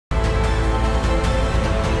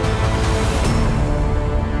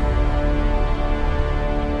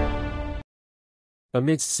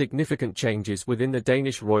Amidst significant changes within the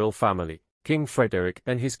Danish royal family, King Frederick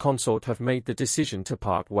and his consort have made the decision to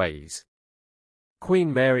part ways.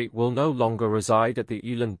 Queen Mary will no longer reside at the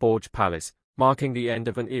Eilandsborg Palace, marking the end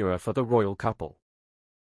of an era for the royal couple.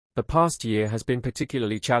 The past year has been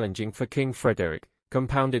particularly challenging for King Frederick,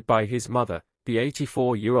 compounded by his mother, the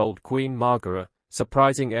 84-year-old Queen Margaret,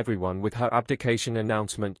 surprising everyone with her abdication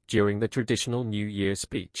announcement during the traditional New Year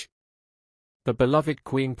speech. The beloved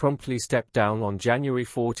Queen promptly stepped down on January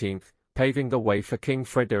 14, paving the way for King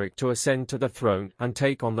Frederick to ascend to the throne and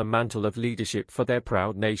take on the mantle of leadership for their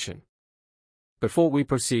proud nation. Before we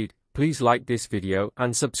proceed, please like this video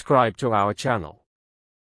and subscribe to our channel.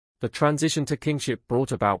 The transition to kingship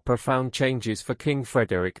brought about profound changes for King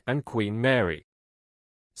Frederick and Queen Mary.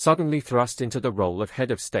 Suddenly thrust into the role of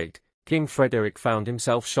head of state, King Frederick found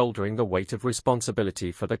himself shouldering the weight of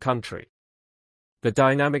responsibility for the country. The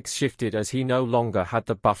dynamics shifted as he no longer had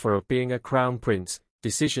the buffer of being a crown prince.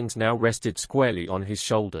 Decisions now rested squarely on his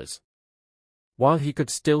shoulders. While he could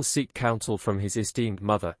still seek counsel from his esteemed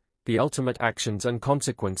mother, the ultimate actions and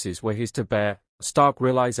consequences were his to bear, a stark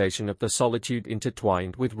realization of the solitude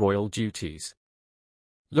intertwined with royal duties.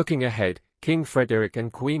 Looking ahead, King Frederick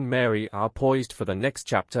and Queen Mary are poised for the next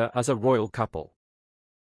chapter as a royal couple.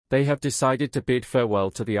 They have decided to bid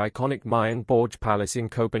farewell to the iconic Eilandsborg Palace in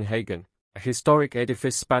Copenhagen, a historic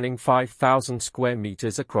edifice spanning 5,000 square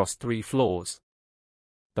meters across 3 floors.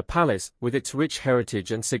 The palace, with its rich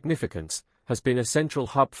heritage and significance, has been a central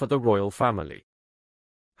hub for the royal family.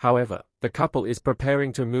 However, the couple is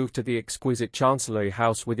preparing to move to the exquisite Chancellery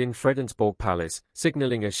House within Frederiksborg Palace,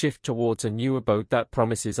 signaling a shift towards a new abode that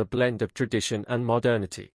promises a blend of tradition and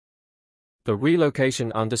modernity. The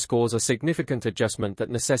relocation underscores a significant adjustment that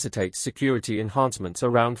necessitates security enhancements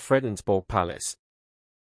around Frederiksborg Palace.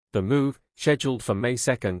 The move, scheduled for May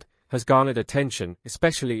 2, has garnered attention,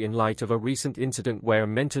 especially in light of a recent incident where a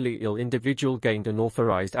mentally ill individual gained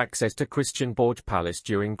unauthorized access to Christiansborg Palace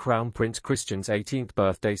during Crown Prince Christian's 18th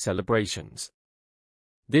birthday celebrations.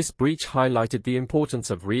 This breach highlighted the importance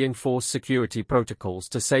of reinforced security protocols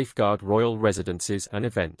to safeguard royal residences and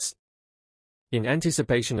events. In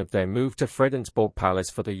anticipation of their move to Frederiksborg Palace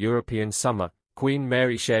for the European summer, Queen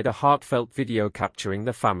Mary shared a heartfelt video capturing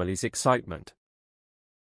the family's excitement.